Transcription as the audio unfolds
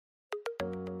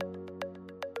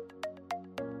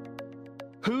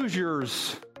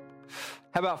Hoosiers.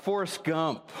 How about Forrest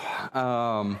Gump?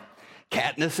 Katniss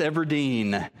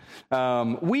Everdeen.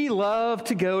 We love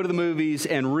to go to the movies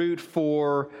and root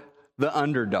for the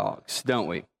underdogs, don't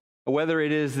we? Whether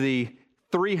it is the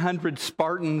 300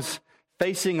 Spartans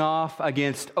facing off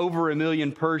against over 1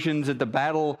 million Persians at the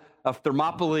Battle of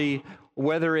Thermopylae,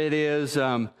 whether it is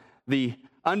the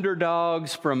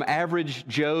underdogs from Average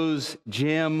Joe's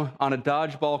gym on a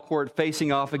dodgeball court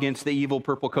facing off against the evil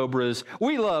Purple Cobras,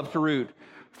 we love to root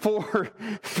for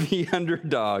the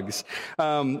underdogs.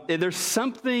 There's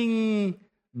something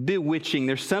bewitching,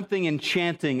 there's something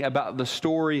enchanting about the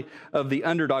story of the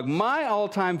underdog. My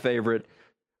all-time favorite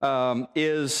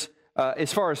is,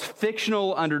 as far as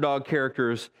fictional underdog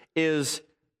characters, is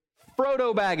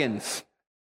Frodo Baggins.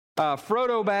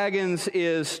 Frodo Baggins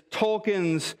is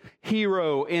Tolkien's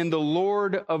hero in the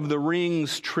Lord of the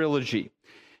Rings trilogy.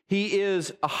 He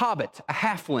is a hobbit, a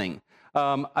halfling,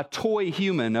 a toy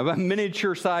human, a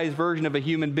miniature-sized version of a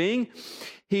human being.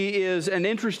 He is an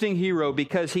interesting hero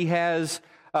because he has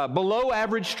below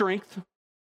average strength,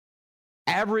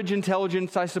 average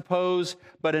intelligence, I suppose,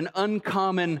 but an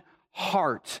uncommon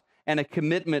heart and a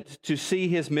commitment to see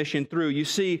his mission through. You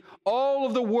see, all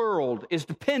of the world is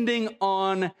depending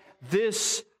on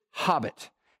this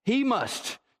hobbit. He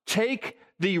must take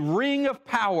the ring of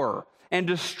power and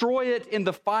destroy it in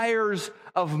the fires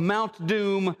of Mount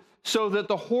Doom so that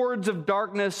the hordes of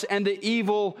darkness and the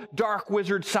evil dark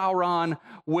wizard Sauron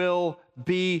will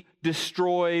be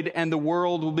destroyed and the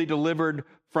world will be delivered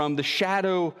from the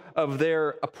shadow of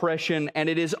their oppression. And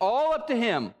it is all up to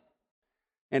him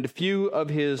and a few of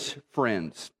his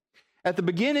friends. At the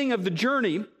beginning of the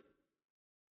journey,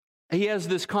 he has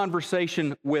this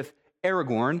conversation with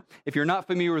Aragorn. If you're not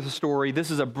familiar with the story, this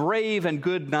is a brave and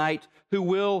good knight who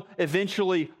will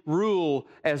eventually rule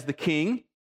as the king.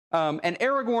 And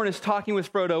Aragorn is talking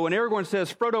with Frodo, and Aragorn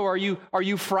says, "Frodo, are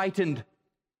you frightened?"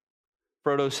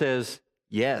 Frodo says,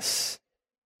 "Yes."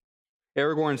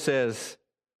 Aragorn says,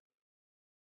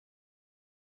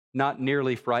 "Not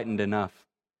nearly frightened enough.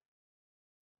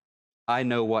 I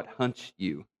know what hunts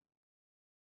you.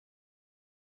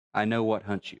 I know what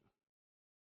hunts you."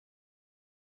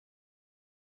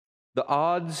 The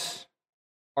odds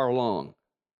are long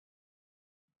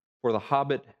for the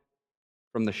hobbit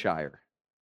from the Shire.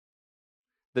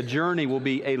 The journey will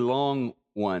be a long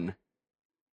one,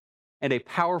 and a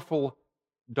powerful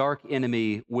dark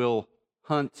enemy will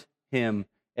hunt him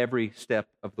every step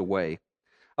of the way.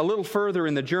 A little further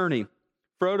in the journey,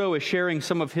 Frodo is sharing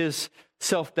some of his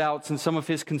self-doubts and some of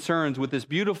his concerns with this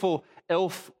beautiful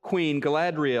elf queen,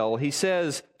 Galadriel. He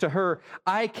says to her,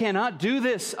 "I cannot do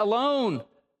this alone."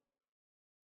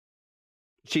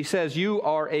 She says, "You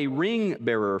are a ring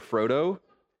bearer, Frodo.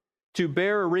 To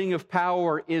bear a ring of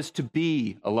power is to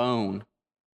be alone."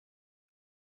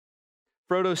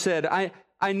 Frodo said,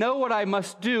 I know what I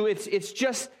must do. It's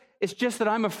just that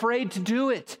I'm afraid to do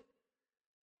it."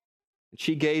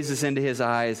 She gazes into his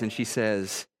eyes and she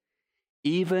says,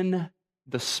 "Even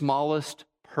the smallest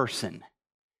person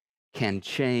can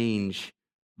change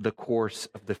the course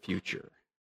of the future."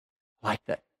 Like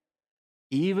that.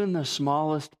 Even the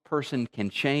smallest person can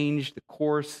change the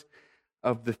course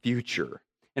of the future.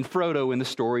 And Frodo in the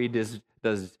story does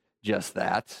just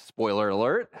that. Spoiler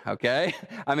alert, okay?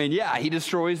 I mean, yeah, he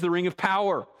destroys the Ring of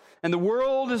Power. And the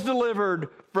world is delivered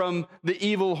from the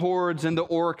evil hordes and the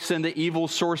orcs and the evil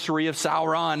sorcery of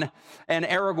Sauron. And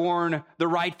Aragorn, the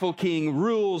rightful king,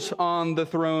 rules on the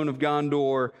throne of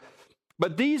Gondor.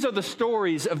 But these are the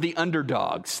stories of the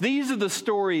underdogs. These are the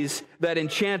stories that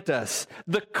enchant us.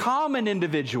 The common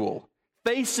individual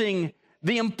facing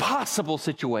the impossible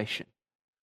situation.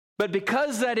 But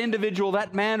because that individual,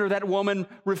 that man or that woman,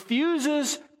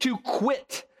 refuses to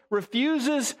quit,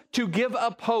 refuses to give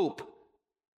up hope,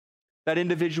 that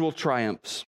individual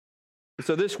triumphs.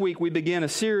 So this week we begin a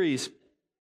series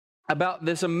about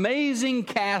this amazing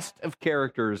cast of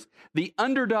characters, the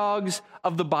underdogs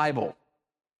of the Bible,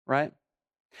 right?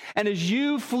 And as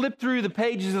you flip through the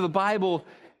pages of the Bible,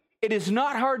 it is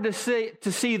not hard to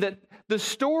see that the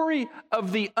story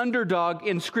of the underdog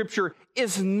in Scripture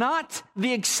is not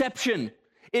the exception.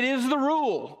 It is the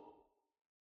rule.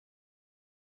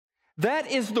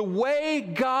 That is the way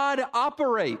God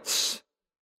operates.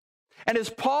 And as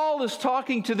Paul is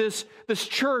talking to this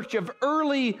church of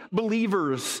early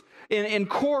believers in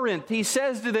Corinth, he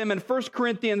says to them in 1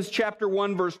 Corinthians chapter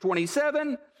 1, verse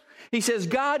 27, he says,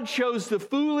 "God chose the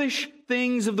foolish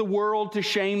things of the world to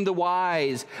shame the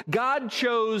wise. God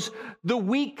chose the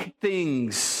weak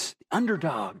things, the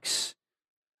underdogs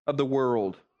of the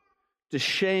world, to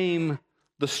shame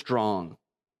the strong."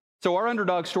 So our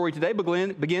underdog story today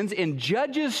begins in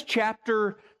Judges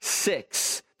chapter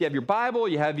 6. You have your Bible,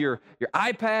 you have your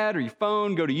iPad or your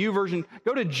phone, go to YouVersion,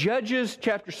 go to Judges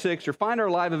chapter 6 or find our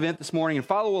live event this morning and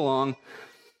follow along.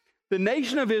 The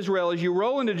nation of Israel, as you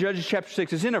roll into Judges chapter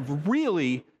 6, is in a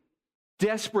really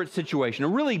desperate situation, a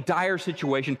really dire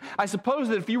situation. I suppose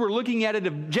that if you were looking at it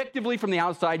objectively from the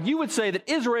outside, you would say that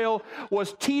Israel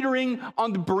was teetering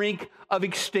on the brink of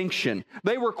extinction.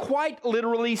 They were quite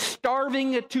literally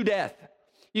starving to death.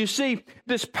 You see,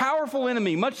 this powerful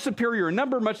enemy, much superior in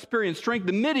number, much superior in strength,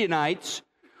 the Midianites,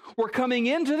 were coming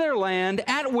into their land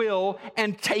at will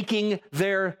and taking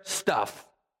their stuff.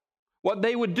 What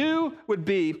they would do would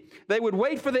be, they would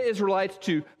wait for the Israelites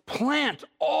to plant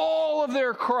all of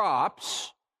their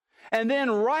crops, and then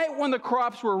right when the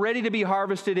crops were ready to be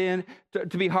harvested,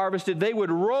 they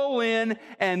would roll in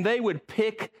and they would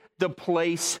pick the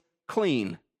place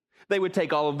clean. They would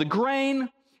take all of the grain,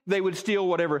 they would steal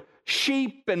whatever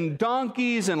sheep and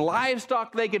donkeys and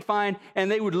livestock they could find, and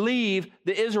they would leave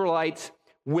the Israelites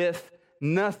with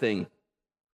nothing.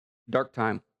 Dark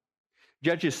time.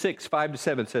 Judges 6,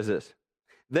 5-7 says this.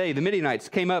 They, the Midianites,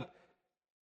 came up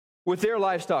with their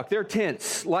livestock, their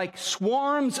tents, like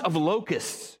swarms of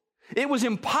locusts. It was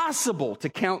impossible to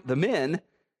count the men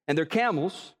and their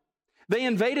camels. They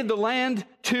invaded the land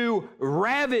to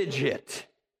ravage it.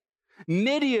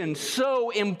 Midian so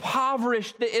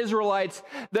impoverished the Israelites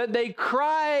that they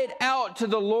cried out to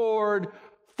the Lord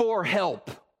for help.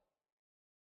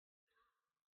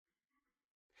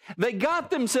 They got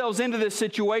themselves into this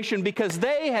situation because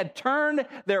they had turned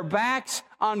their backs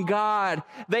on God.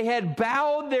 They had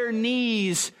bowed their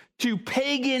knees to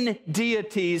pagan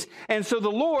deities. And so the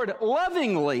Lord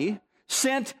lovingly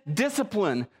sent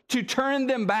discipline to turn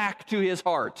them back to his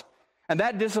heart. And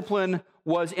that discipline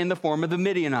was in the form of the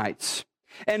Midianites.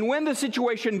 And when the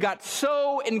situation got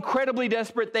so incredibly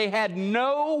desperate, they had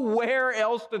nowhere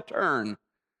else to turn.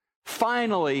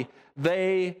 Finally,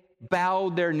 they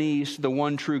bowed their knees to the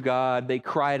one true God. They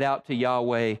cried out to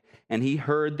Yahweh, and he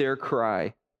heard their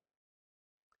cry.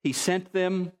 He sent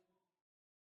them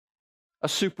a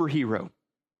superhero.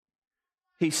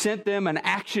 He sent them an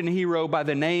action hero by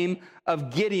the name of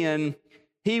Gideon.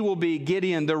 He will be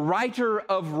Gideon, the righter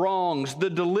of wrongs, the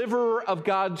deliverer of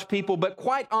God's people. But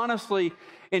quite honestly,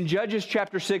 in Judges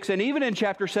chapter 6 and even in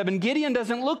chapter 7, Gideon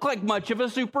doesn't look like much of a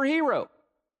superhero.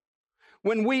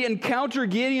 When we encounter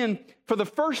Gideon for the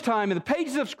first time in the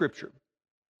pages of Scripture,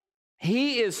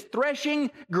 he is threshing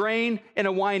grain in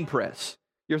a wine press.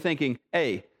 You're thinking,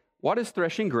 A, what is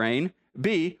threshing grain?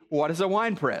 B, what is a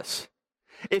wine press?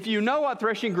 If you know what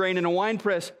threshing grain in a wine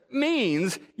press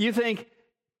means, you think,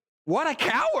 what a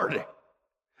coward.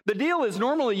 The deal is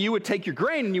normally you would take your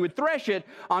grain and you would thresh it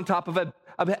on top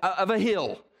of a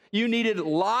hill. You needed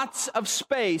lots of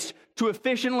space to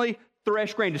efficiently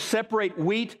thresh grain, to separate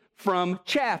wheat from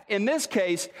chaff. In this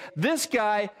case, this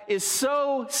guy is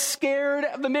so scared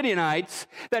of the Midianites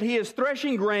that he is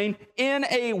threshing grain in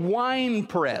a wine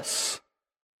press.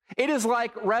 It is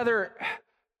like rather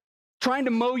trying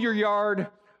to mow your yard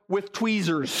with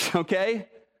tweezers, okay?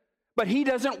 But he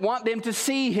doesn't want them to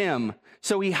see him.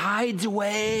 So he hides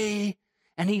away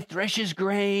and he threshes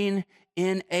grain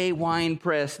in a wine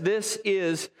press. This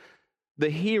is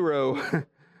the hero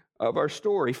of our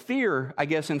story. Fear, I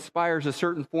guess, inspires a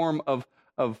certain form of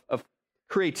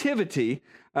creativity,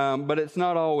 but it's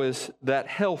not always that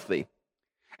healthy.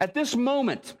 At this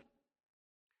moment,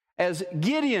 as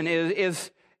Gideon is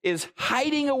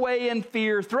hiding away in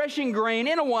fear, threshing grain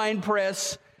in a wine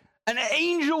press, an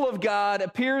angel of God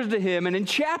appears to him, and in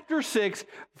chapter 6,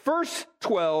 verse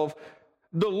 12,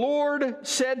 the Lord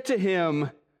said to him,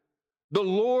 "The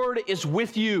Lord is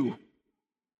with you,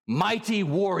 mighty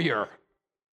warrior."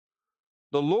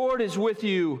 The Lord is with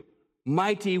you,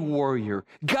 mighty warrior.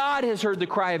 God has heard the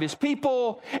cry of his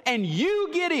people, and you,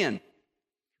 Gideon,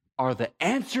 are the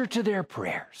answer to their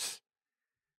prayers.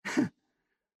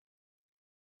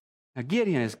 Now,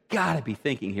 Gideon has got to be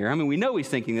thinking here. I mean, we know he's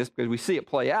thinking this because we see it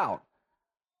play out.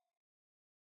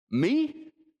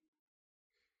 Me?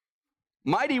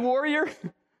 Mighty warrior?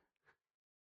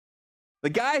 The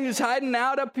guy who's hiding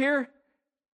out up here,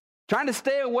 trying to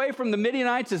stay away from the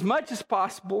Midianites as much as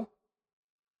possible.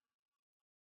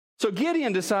 So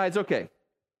Gideon decides, okay,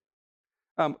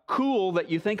 cool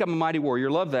that you think I'm a mighty warrior,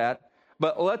 love that,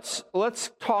 but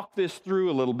let's talk this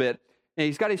through a little bit. And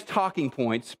he's got his talking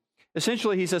points.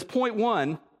 Essentially, he says, point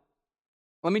one,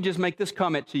 let me just make this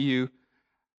comment to you.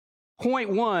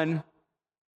 Point one,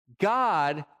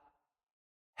 God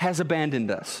has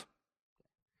abandoned us.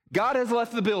 God has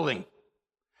left the building.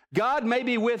 God may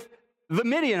be with the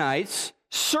Midianites,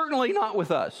 certainly not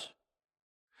with us.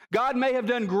 God may have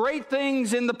done great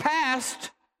things in the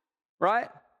past, right?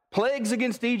 Plagues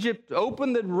against Egypt,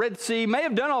 opened the Red Sea, may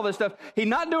have done all this stuff. He's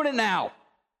not doing it now.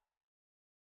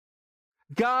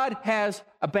 God has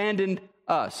abandoned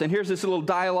us. And here's this little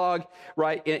dialogue,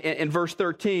 right, in verse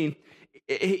 13.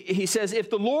 He says, if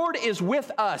the Lord is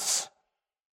with us,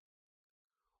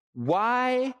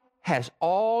 why has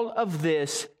all of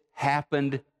this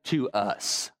happened to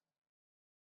us?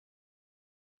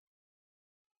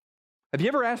 Have you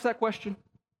ever asked that question?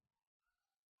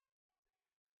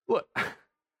 Look,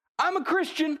 I'm a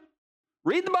Christian,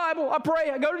 read the Bible, I pray,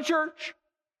 I go to church.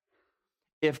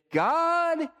 If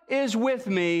God is with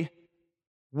me,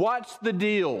 what's the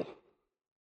deal?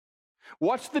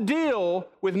 What's the deal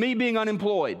with me being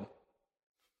unemployed?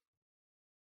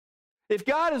 If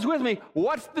God is with me,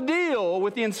 what's the deal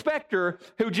with the inspector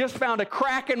who just found a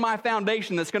crack in my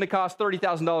foundation that's going to cost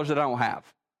 $30,000 that I don't have?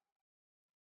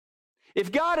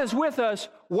 If God is with us,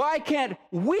 why can't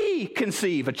we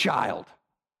conceive a child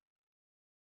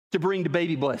to bring to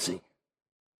baby blessing?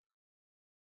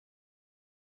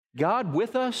 God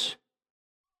with us?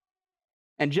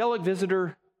 Angelic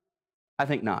visitor? I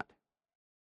think not.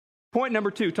 Point number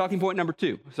two, talking point number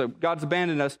two. So God's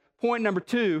abandoned us. Point number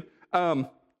two, I'm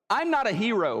not a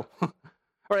hero. All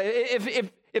right,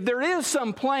 if there is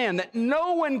some plan that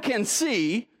no one can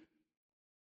see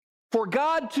for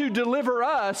God to deliver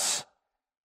us,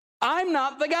 I'm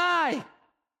not the guy.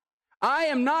 I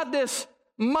am not this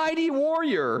mighty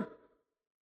warrior.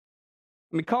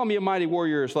 I mean, call me a mighty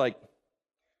warrior is like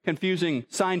confusing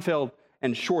Seinfeld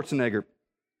and Schwarzenegger.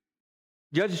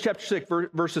 Judges chapter 6,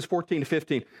 verses 14 to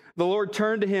 15. The Lord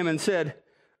turned to him and said,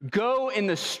 go in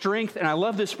the strength, and I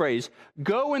love this phrase,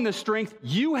 go in the strength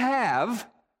you have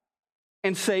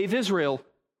and save Israel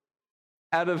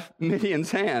out of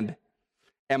Midian's hand.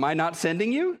 Am I not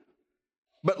sending you?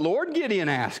 But Lord, Gideon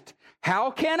asked,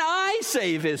 how can I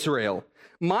save Israel?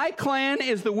 My clan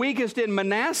is the weakest in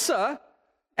Manasseh,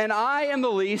 and I am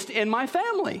the least in my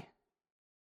family.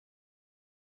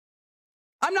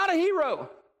 I'm not a hero.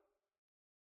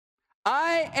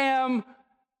 I am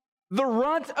the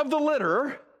runt of the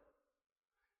litter,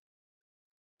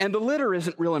 and the litter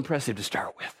isn't real impressive to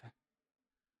start with.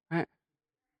 Right?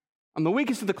 I'm the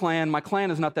weakest of the clan. My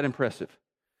clan is not that impressive.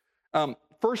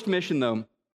 First mission, though,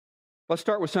 let's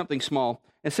start with something small.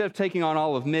 Instead of taking on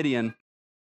all of Midian,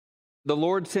 the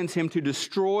Lord sends him to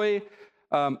destroy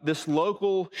this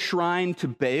local shrine to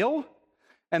Baal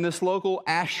and this local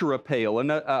Asherah pole,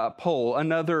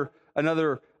 another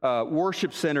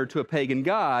worship center to a pagan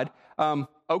god.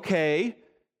 Okay,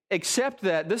 except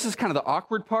that this is kind of the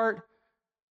awkward part.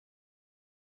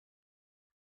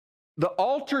 The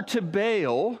altar to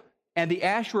Baal and the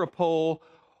Asherah pole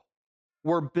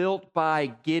were built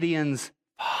by Gideon's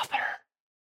father.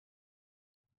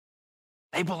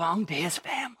 They belong to his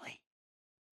family.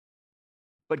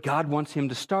 But God wants him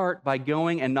to start by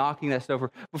going and knocking that stuff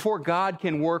over. Before God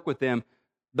can work with them,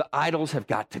 the idols have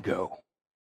got to go.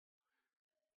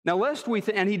 Now, lest we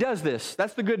and he does this.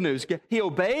 That's the good news. He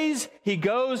obeys, he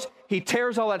goes, he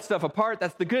tears all that stuff apart.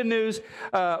 That's the good news.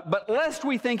 But lest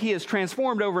we think he is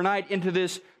transformed overnight into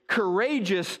this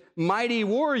courageous, mighty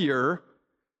warrior,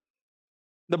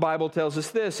 the Bible tells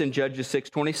us this in Judges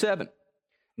 6:27.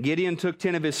 Gideon took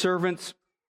 10 of his servants,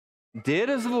 did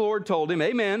as the Lord told him.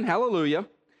 Amen. Hallelujah.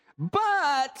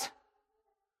 But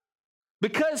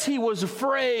because he was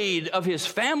afraid of his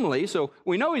family, so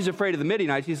we know he's afraid of the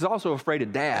Midianites, he's also afraid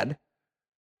of Dad.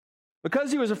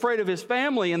 Because he was afraid of his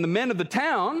family and the men of the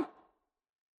town,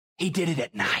 he did it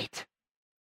at night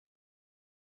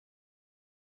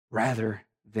rather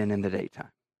than in the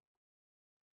daytime.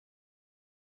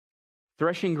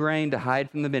 Threshing grain to hide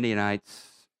from the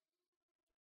Midianites,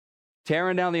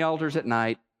 tearing down the altars at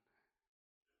night,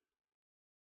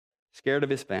 scared of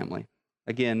his family.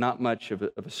 Again, not much of a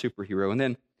superhero. And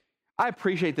then I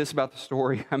appreciate this about the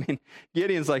story. I mean,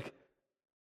 Gideon's like,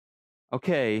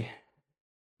 okay,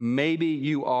 maybe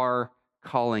you are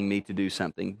calling me to do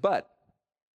something, but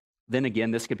then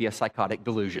again, this could be a psychotic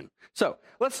delusion. So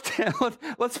let's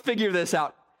figure this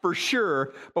out for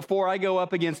sure before I go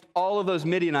up against all of those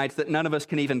Midianites that none of us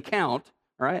can even count,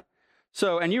 all right?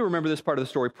 So, and you remember this part of the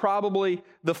story, probably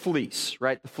the fleece,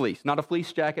 right? The fleece, not a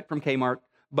fleece jacket from Kmart,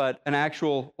 but an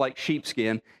actual like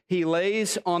sheepskin. He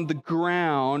lays on the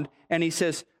ground and he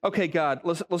says, okay, God,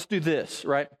 let's do this,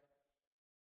 right?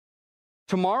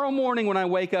 Tomorrow morning when I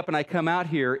wake up and I come out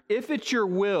here, if it's your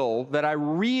will that I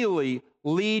really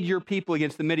lead your people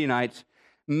against the Midianites,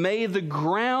 may the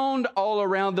ground all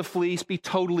around the fleece be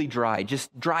totally dry,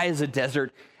 just dry as a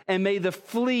desert, and may the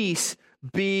fleece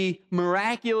be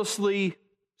miraculously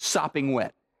sopping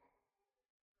wet.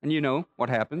 And you know what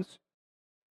happens.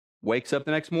 Wakes up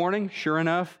the next morning, sure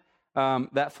enough,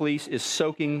 that fleece is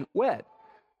soaking wet.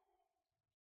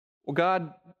 Well,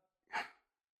 God,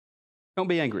 don't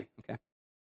be angry, okay?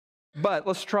 But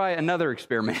let's try another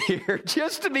experiment here,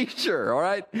 just to be sure, all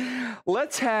right?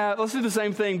 Let's do the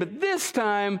same thing, but this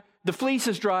time the fleece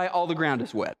is dry, all the ground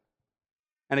is wet.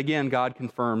 And again, God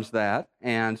confirms that,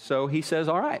 and so he says,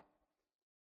 all right.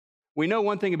 We know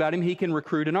one thing about him, he can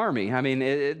recruit an army. I mean,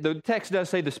 the text does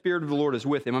say the Spirit of the Lord is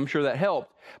with him. I'm sure that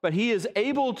helped. But he is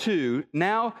able to,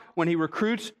 now when he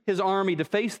recruits his army to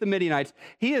face the Midianites,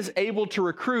 he is able to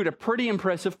recruit a pretty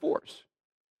impressive force.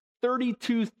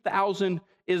 32,000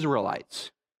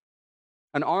 Israelites.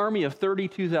 An army of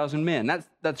 32,000 men.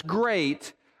 That's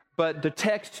great, but the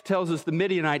text tells us the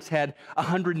Midianites had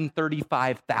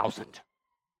 135,000.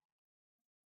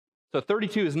 So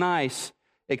 32 is nice,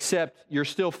 except you're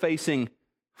still facing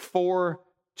 4-1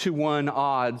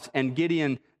 odds, and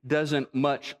Gideon doesn't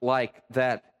much like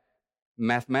that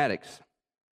mathematics.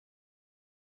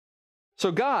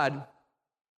 So God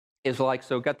is like,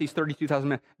 got these 32,000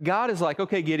 men. God is like,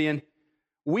 okay, Gideon,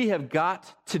 we have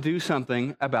got to do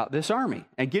something about this army.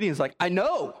 And Gideon's like, I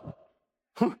know.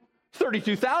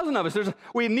 32,000 of us.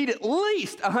 We need at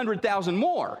least 100,000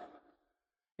 more.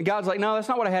 And God's like, no, that's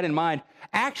not what I had in mind.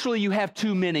 Actually, you have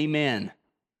too many men.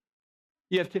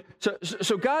 You have to.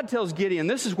 So God tells Gideon,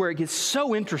 this is where it gets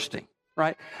so interesting,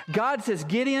 right? God says,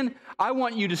 Gideon, I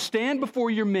want you to stand before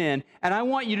your men, and I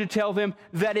want you to tell them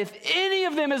that if any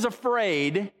of them is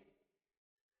afraid,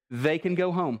 they can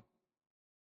go home.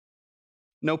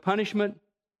 No punishment,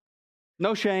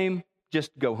 no shame,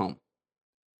 just go home.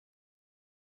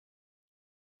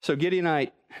 So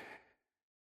Gideon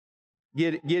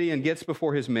gets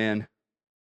before his men,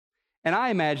 and I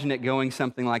imagine it going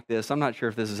something like this. I'm not sure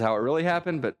if this is how it really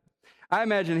happened, but I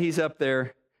imagine he's up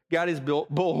there, got his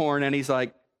bullhorn, and he's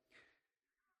like,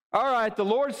 all right, the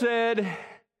Lord said,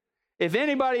 if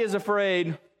anybody is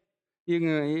afraid, you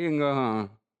can go home.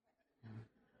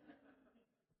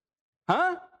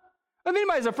 Huh? If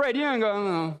anybody's afraid, you can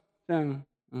go home.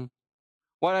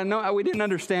 What I know, we didn't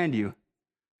understand you.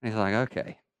 And he's like,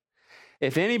 okay.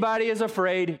 If anybody is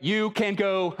afraid, you can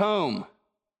go home.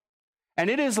 And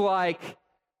it is like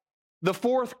the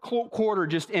fourth quarter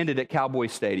just ended at Cowboy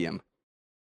Stadium.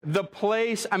 The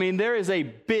place, there is a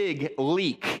big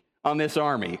leak on this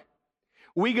army.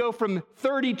 We go from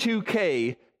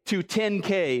 32K to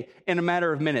 10K in a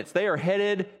matter of minutes. They are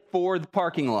headed for the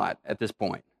parking lot at this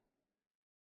point.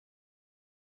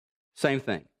 Same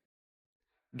thing.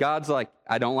 God's like,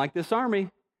 I don't like this army.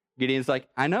 Gideon's like,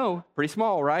 I know, pretty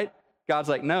small, right? God's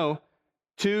like, no,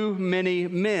 too many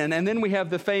men. And then we have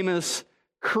the famous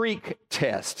creek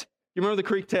test. You remember the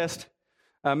creek test?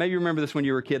 Maybe you remember this when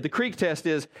you were a kid. The creek test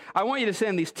is, I want you to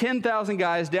send these 10,000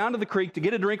 guys down to the creek to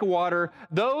get a drink of water.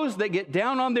 Those that get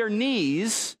down on their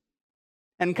knees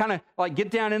and kind of like get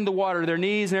down in the water, their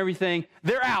knees and everything,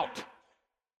 they're out.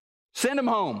 Send them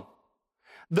home.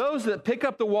 Those that pick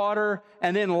up the water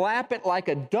and then lap it like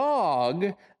a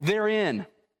dog, they're in.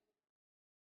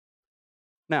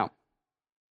 Now,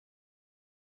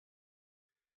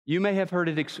 you may have heard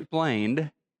it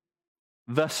explained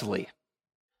thusly.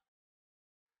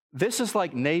 This is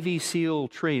like Navy SEAL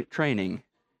training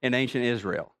in ancient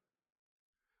Israel.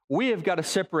 We have got to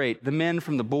separate the men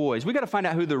from the boys. We've got to find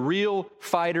out who the real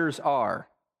fighters are.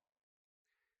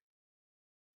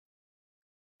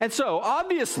 And so,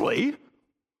 obviously,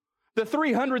 the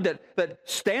 300 that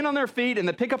stand on their feet and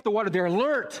that pick up the water, they're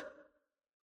alert.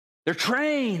 They're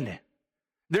trained.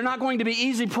 They're not going to be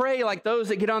easy prey like those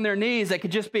that get on their knees. That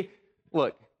could just be,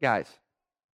 look, guys,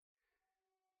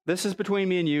 this is between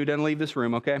me and you. Don't leave this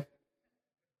room, okay?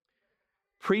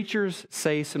 Preachers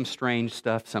say some strange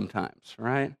stuff sometimes,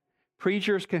 right?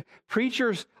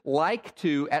 Preachers like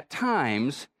to, at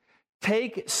times,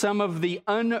 take some of the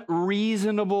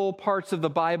unreasonable parts of the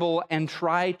Bible and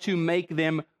try to make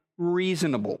them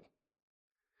reasonable.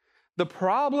 The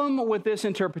problem with this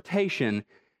interpretation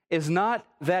is not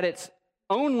that it's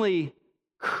only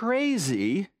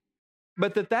crazy,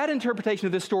 but that interpretation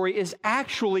of this story is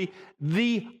actually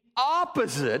the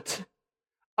opposite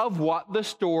of what the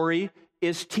story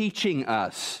is teaching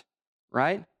us,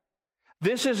 right?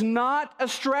 This is not a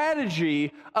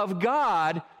strategy of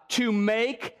God to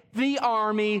make the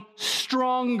army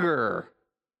stronger.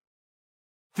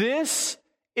 This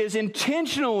is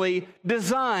intentionally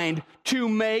designed to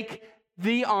make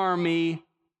the army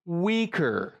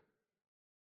weaker.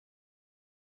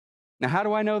 Now, how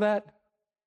do I know that?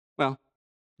 Well,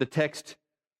 the text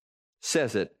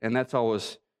says it, and that's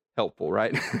always helpful,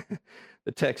 right?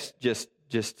 The text just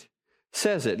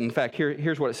says it. In fact,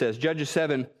 here's what it says. Judges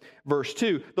 7, verse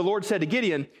 2. The Lord said to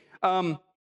Gideon,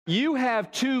 you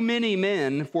have too many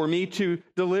men for me to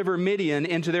deliver Midian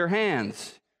into their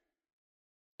hands,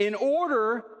 in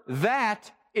order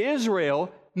that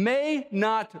Israel may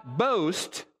not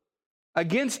boast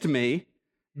against me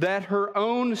that her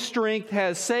own strength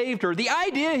has saved her. The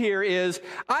idea here is,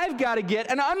 I've got to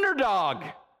get an underdog.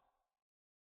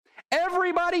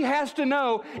 Everybody has to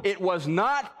know it was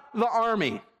not the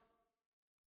army.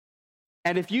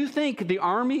 And if you think the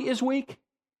army is weak,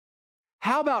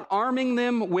 how about arming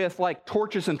them with like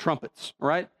torches and trumpets,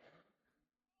 right?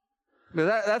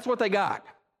 That's what they got.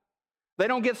 They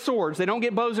don't get swords, they don't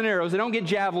get bows and arrows, they don't get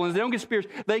javelins, they don't get spears,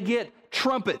 they get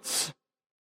trumpets.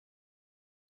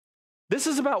 This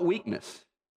is about weakness.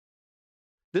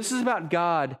 This is about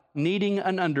God needing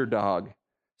an underdog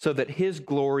so that his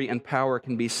glory and power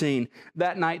can be seen.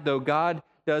 That night, though, God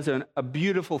does a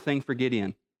beautiful thing for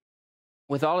Gideon.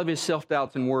 With all of his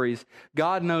self-doubts and worries,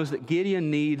 God knows that Gideon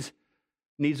needs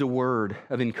a word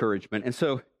of encouragement. And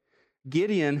so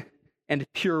Gideon and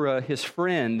Purah, his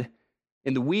friend,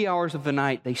 in the wee hours of the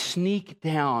night, they sneak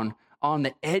down on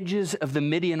the edges of the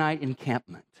Midianite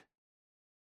encampment.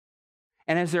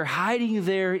 And as they're hiding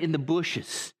there in the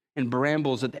bushes and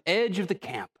brambles at the edge of the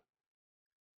camp,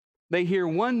 they hear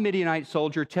one Midianite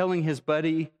soldier telling his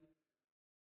buddy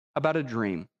about a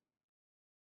dream.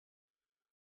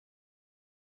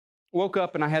 Woke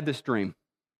up and I had this dream.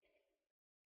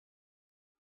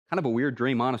 Kind of a weird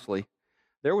dream, honestly.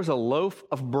 There was a loaf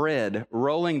of bread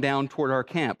rolling down toward our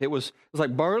camp. It was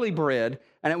like barley bread,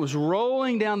 and it was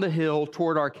rolling down the hill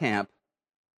toward our camp.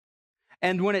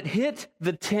 And when it hit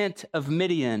the tent of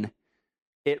Midian,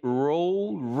 it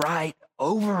rolled right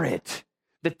over it.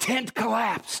 The tent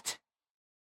collapsed.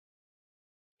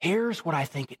 Here's what I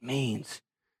think it means.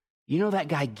 You know that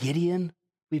guy Gideon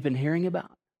we've been hearing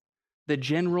about? The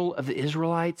general of the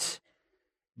Israelites?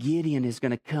 Gideon is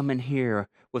going to come in here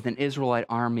with an Israelite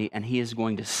army, and he is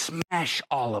going to smash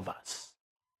all of us.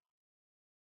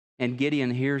 And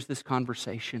Gideon hears this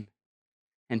conversation,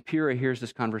 and Purah hears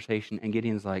this conversation, and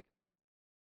Gideon's like,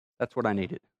 that's what I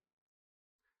needed.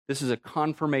 This is a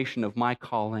confirmation of my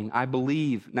calling. I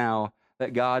believe now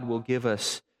that God will give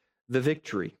us the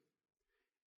victory.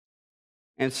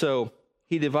 And so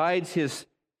he divides his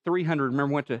 300,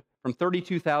 remember, from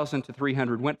 32,000 to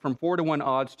 300, went from 4-to-1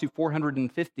 odds to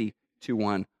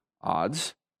 450-to-1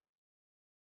 odds.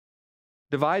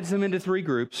 Divides them into three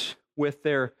groups with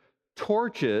their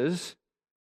torches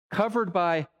covered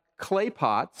by clay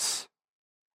pots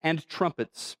and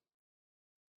trumpets.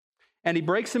 And he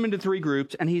breaks them into three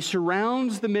groups, and he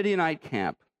surrounds the Midianite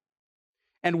camp.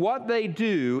 And what they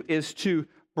do is to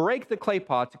break the clay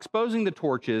pots, exposing the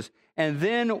torches, and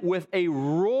then with a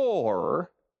roar,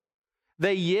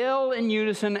 they yell in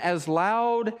unison as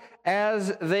loud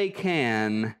as they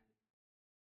can,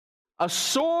 "A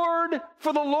sword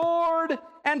for the Lord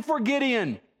and for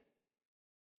Gideon."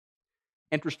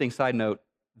 Interesting side note,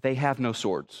 they have no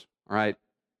swords, all right?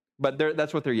 But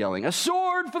that's what they're yelling. A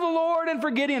sword for the Lord and for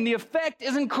Gideon. The effect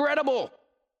is incredible.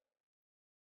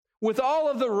 With all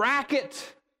of the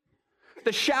racket,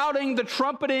 the shouting, the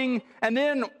trumpeting, and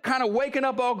then kind of waking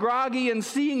up all groggy and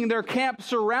seeing their camp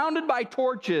surrounded by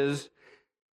torches,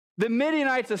 the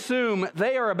Midianites assume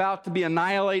they are about to be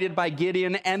annihilated by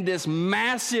Gideon and this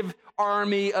massive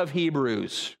army of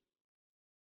Hebrews.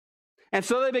 And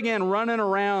so they began running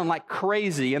around like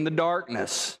crazy in the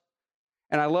darkness.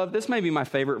 And I love, this may be my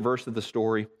favorite verse of the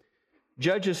story.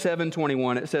 Judges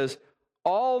 7:21, it says,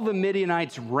 all the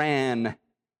Midianites ran,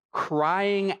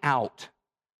 crying out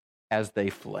as they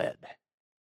fled.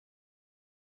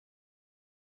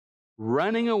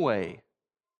 Running away,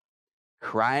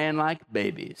 crying like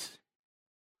babies.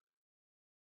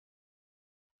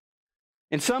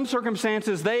 In some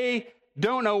circumstances, they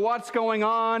don't know what's going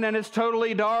on, and it's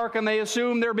totally dark, and they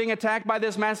assume they're being attacked by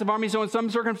this massive army. So in some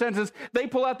circumstances, they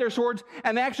pull out their swords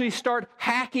and they actually start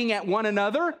hacking at one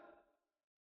another.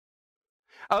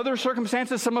 Other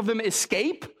circumstances, some of them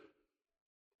escape,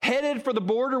 headed for the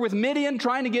border with Midian,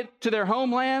 trying to get to their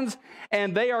homelands,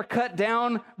 and they are cut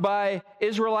down by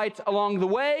Israelites along the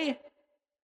way.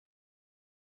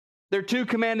 Their two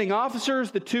commanding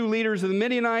officers, the two leaders of the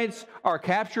Midianites, are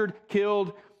captured,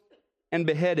 killed, and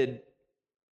beheaded.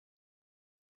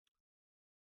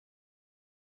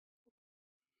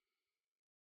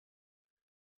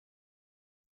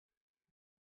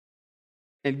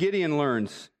 And Gideon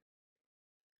learns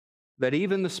that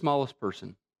even the smallest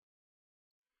person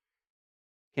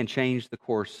can change the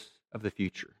course of the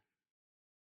future.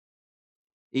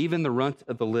 Even the runt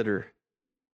of the litter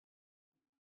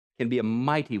can be a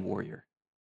mighty warrior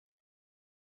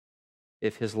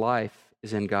if his life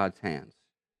is in God's hands.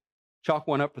 Chalk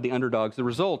one up for the underdogs. The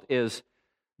result is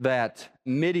that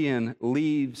Midian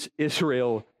leaves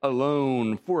Israel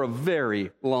alone for a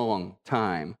very long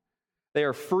time. They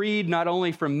are freed not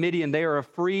only from Midian, they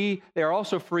are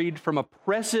also freed from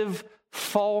oppressive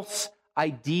false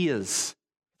ideas.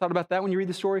 Thought about that when you read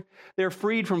the story? They're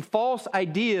freed from false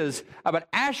ideas about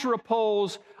Asherah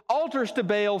poles, altars to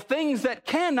Baal, things that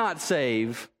cannot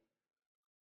save.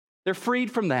 They're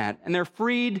freed from that, and they're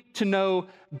freed to know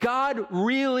God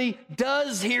really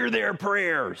does hear their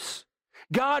prayers.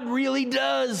 God really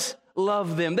does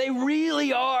love them. They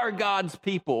really are God's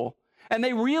people, and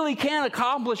they really can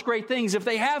accomplish great things if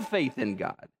they have faith in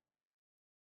God.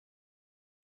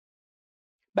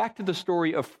 Back to the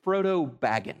story of Frodo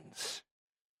Baggins.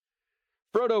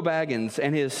 Frodo Baggins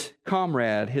and his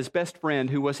comrade, his best friend,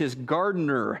 who was his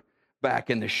gardener back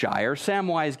in the Shire,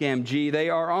 Samwise Gamgee, they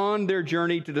are on their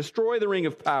journey to destroy the Ring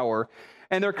of Power.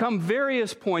 And there come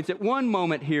various points. At one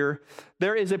moment here,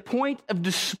 there is a point of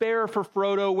despair for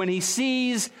Frodo when he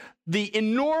sees the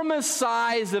enormous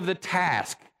size of the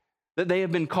task that they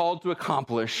have been called to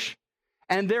accomplish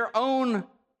and their own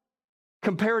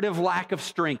comparative lack of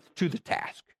strength to the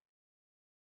task.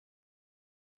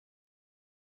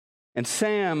 And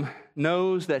Sam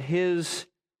knows that his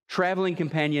traveling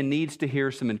companion needs to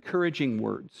hear some encouraging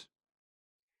words.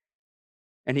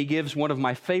 And he gives one of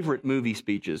my favorite movie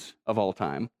speeches of all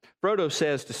time. Frodo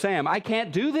says to Sam, "I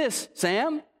can't do this,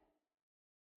 Sam."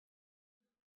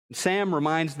 And Sam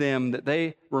reminds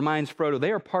Frodo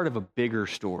they are part of a bigger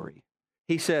story.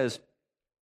 He says,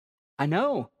 "I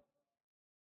know.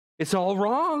 It's all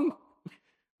wrong.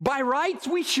 By rights,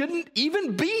 we shouldn't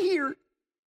even be here.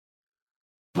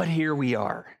 But here we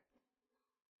are.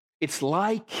 It's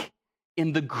like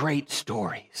in the great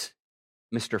stories,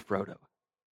 Mr. Frodo.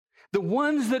 The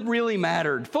ones that really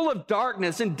mattered, full of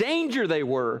darkness and danger they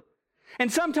were.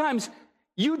 And sometimes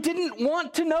you didn't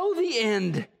want to know the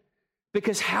end,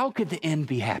 because how could the end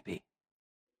be happy?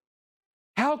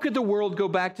 How could the world go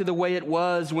back to the way it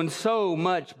was when so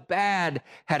much bad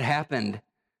had happened?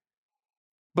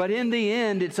 But in the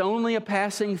end, it's only a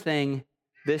passing thing,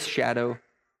 this shadow.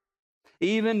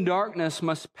 Even darkness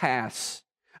must pass.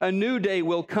 A new day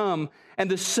will come, and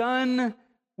the sun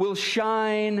will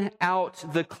shine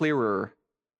out the clearer."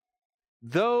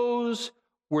 Those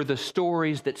were the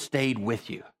stories that stayed with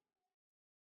you,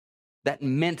 that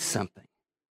meant something.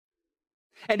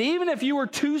 And even if you were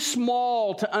too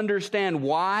small to understand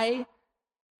why,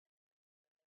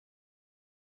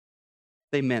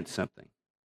 they meant something.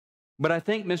 But I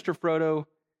think, Mr. Frodo,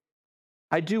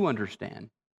 I do understand.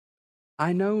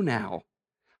 I know now.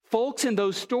 Folks in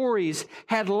those stories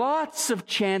had lots of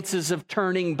chances of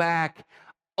turning back,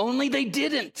 only they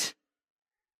didn't,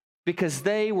 because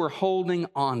they were holding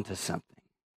on to something.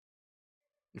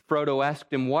 And Frodo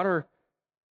asked him, "What are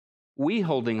we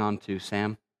holding on to,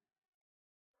 Sam?"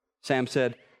 Sam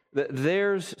said,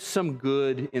 "There's some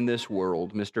good in this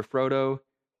world, Mr. Frodo,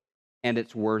 and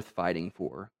it's worth fighting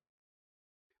for."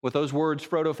 With those words,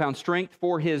 Frodo found strength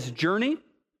for his journey,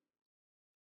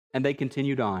 and they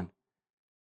continued on.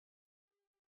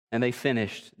 And they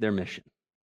finished their mission.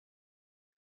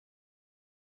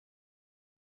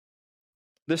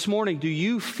 This morning, do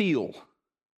you feel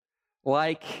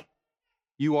like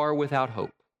you are without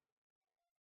hope?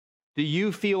 Do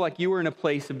you feel like you are in a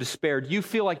place of despair? Do you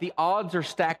feel like the odds are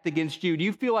stacked against you? Do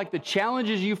you feel like the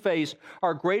challenges you face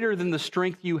are greater than the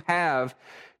strength you have?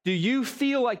 Do you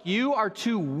feel like you are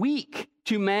too weak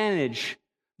to manage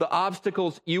the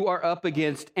obstacles you are up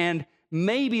against? And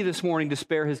maybe this morning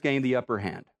despair has gained the upper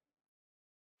hand.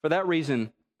 For that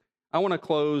reason, I want to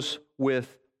close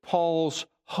with Paul's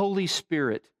Holy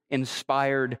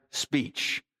Spirit-inspired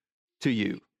speech to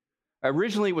you.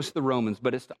 Originally, it was to the Romans,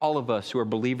 but it's to all of us who are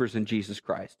believers in Jesus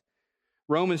Christ.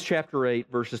 Romans chapter 8,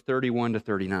 verses 31 to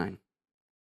 39.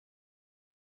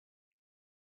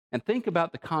 And think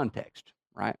about the context,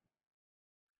 right?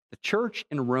 The church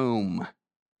in Rome.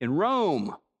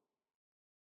 The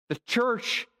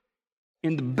church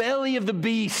in the belly of the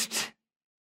beast.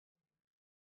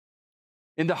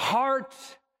 In the heart,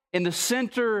 in the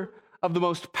center of the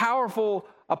most powerful,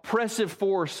 oppressive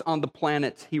force on the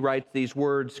planet, he writes these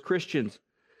words, "Christians,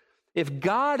 if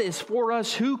God is for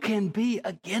us, who can be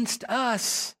against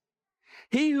us?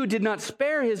 He who did not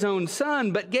spare his own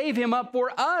son, but gave him up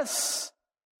for us,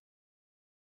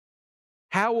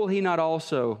 how will he not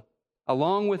also,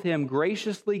 along with him,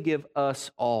 graciously give us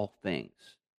all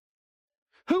things?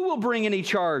 Who will bring any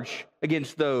charge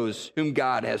against those whom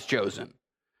God has chosen?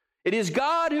 It is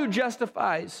God who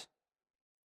justifies.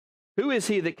 Who is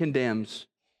he that condemns?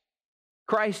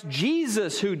 Christ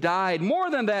Jesus, who died,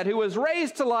 more than that, who was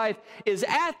raised to life, is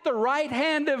at the right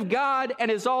hand of God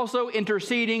and is also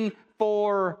interceding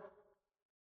for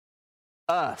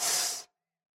us.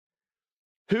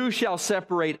 Who shall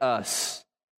separate us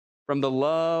from the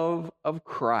love of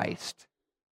Christ?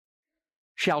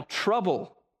 Shall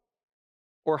trouble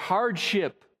or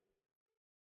hardship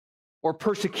or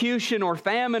persecution or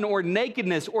famine or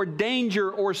nakedness or danger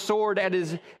or sword,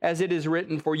 as it is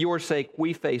written, for your sake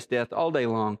we face death all day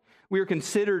long. We are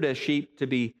considered as sheep to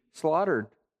be slaughtered.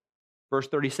 Verse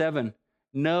 37,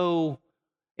 no,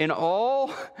 in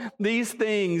all these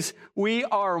things we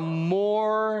are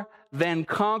more than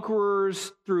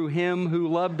conquerors through him who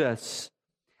loved us.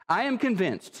 I am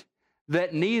convinced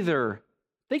that neither,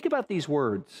 think about these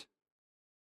words,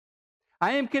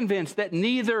 I am convinced that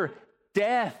neither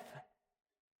death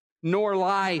nor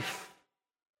life,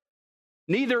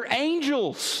 neither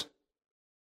angels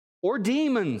or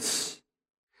demons,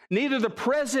 neither the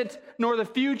present nor the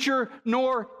future,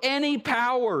 nor any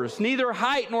powers, neither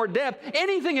height nor depth,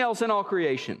 anything else in all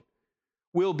creation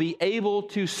will be able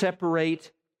to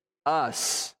separate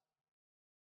us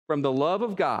from the love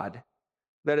of God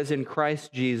that is in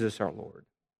Christ Jesus our Lord.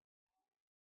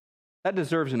 That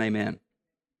deserves an amen.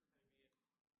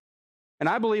 And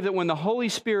I believe that when the Holy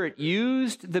Spirit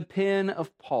used the pen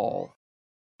of Paul,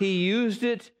 he used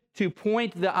it to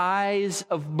point the eyes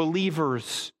of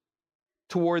believers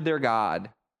toward their God.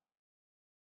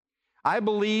 I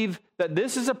believe that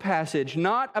this is a passage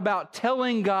not about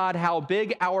telling God how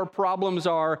big our problems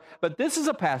are, but this is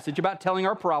a passage about telling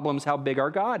our problems how big our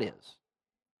God is.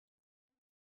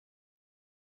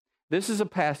 This is a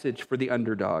passage for the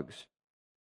underdogs.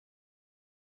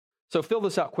 So fill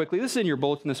this out quickly. This is in your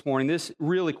bulletin this morning. This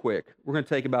really quick. We're going to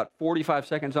take about 45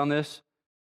 seconds on this.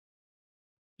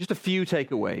 Just a few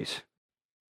takeaways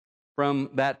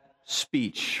from that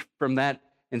speech, from that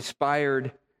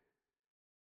inspired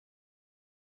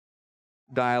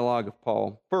dialogue of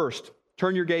Paul. First,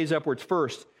 turn your gaze upwards.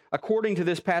 First, according to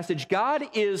this passage, God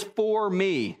is for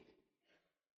me.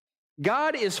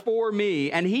 God is for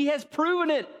me, and he has proven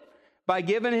it by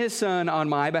giving his Son on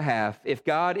my behalf. If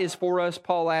God is for us,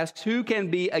 Paul asks, who can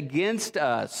be against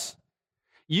us?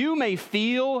 You may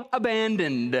feel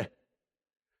abandoned.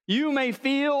 You may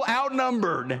feel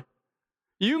outnumbered.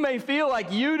 You may feel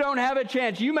like you don't have a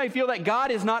chance. You may feel that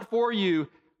God is not for you.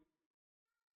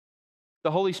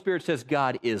 The Holy Spirit says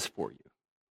God is for you.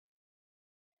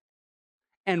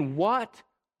 And what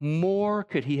more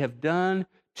could he have done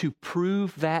to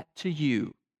prove that to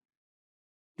you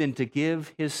than to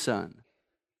give his Son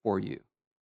for you?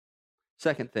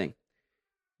 Second thing,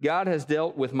 God has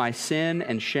dealt with my sin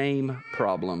and shame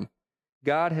problem.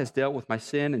 God has dealt with my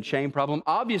sin and shame problem.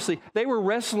 Obviously, they were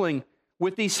wrestling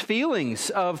with these feelings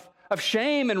of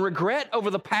shame and regret over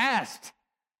the past.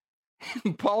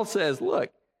 And Paul says,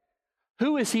 look,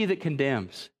 who is he that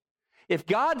condemns? If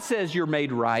God says you're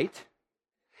made right,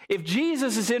 if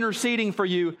Jesus is interceding for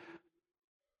you,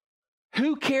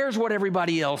 who cares what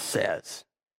everybody else says?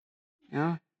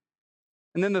 Yeah.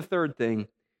 And then the third thing,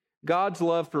 God's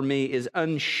love for me is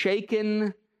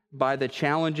unshaken by the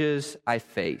challenges I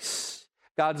face.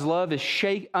 God's love is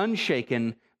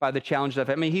unshaken by the challenges I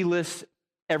face. I mean, he lists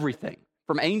everything,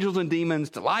 from angels and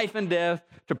demons to life and death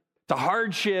to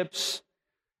hardships.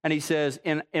 And he says,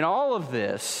 in all of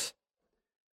this,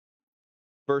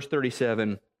 verse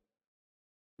 37,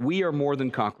 we are more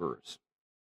than conquerors.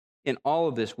 In all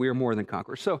of this, we are more than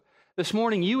conquerors. So this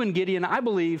morning, you and Gideon, I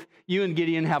believe you and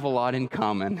Gideon have a lot in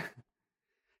common.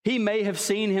 He may have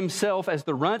seen himself as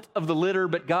the runt of the litter,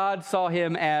 but God saw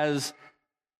him as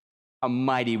a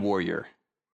mighty warrior.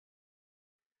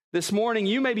 This morning,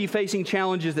 you may be facing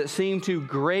challenges that seem too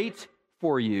great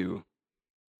for you,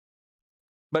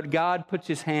 but God puts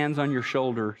his hands on your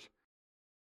shoulders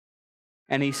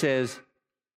and he says,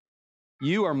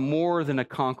 you are more than a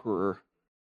conqueror.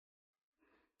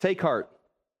 Take heart.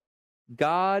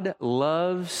 God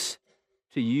loves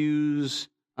to use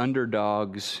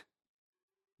underdogs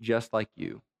just like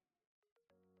you.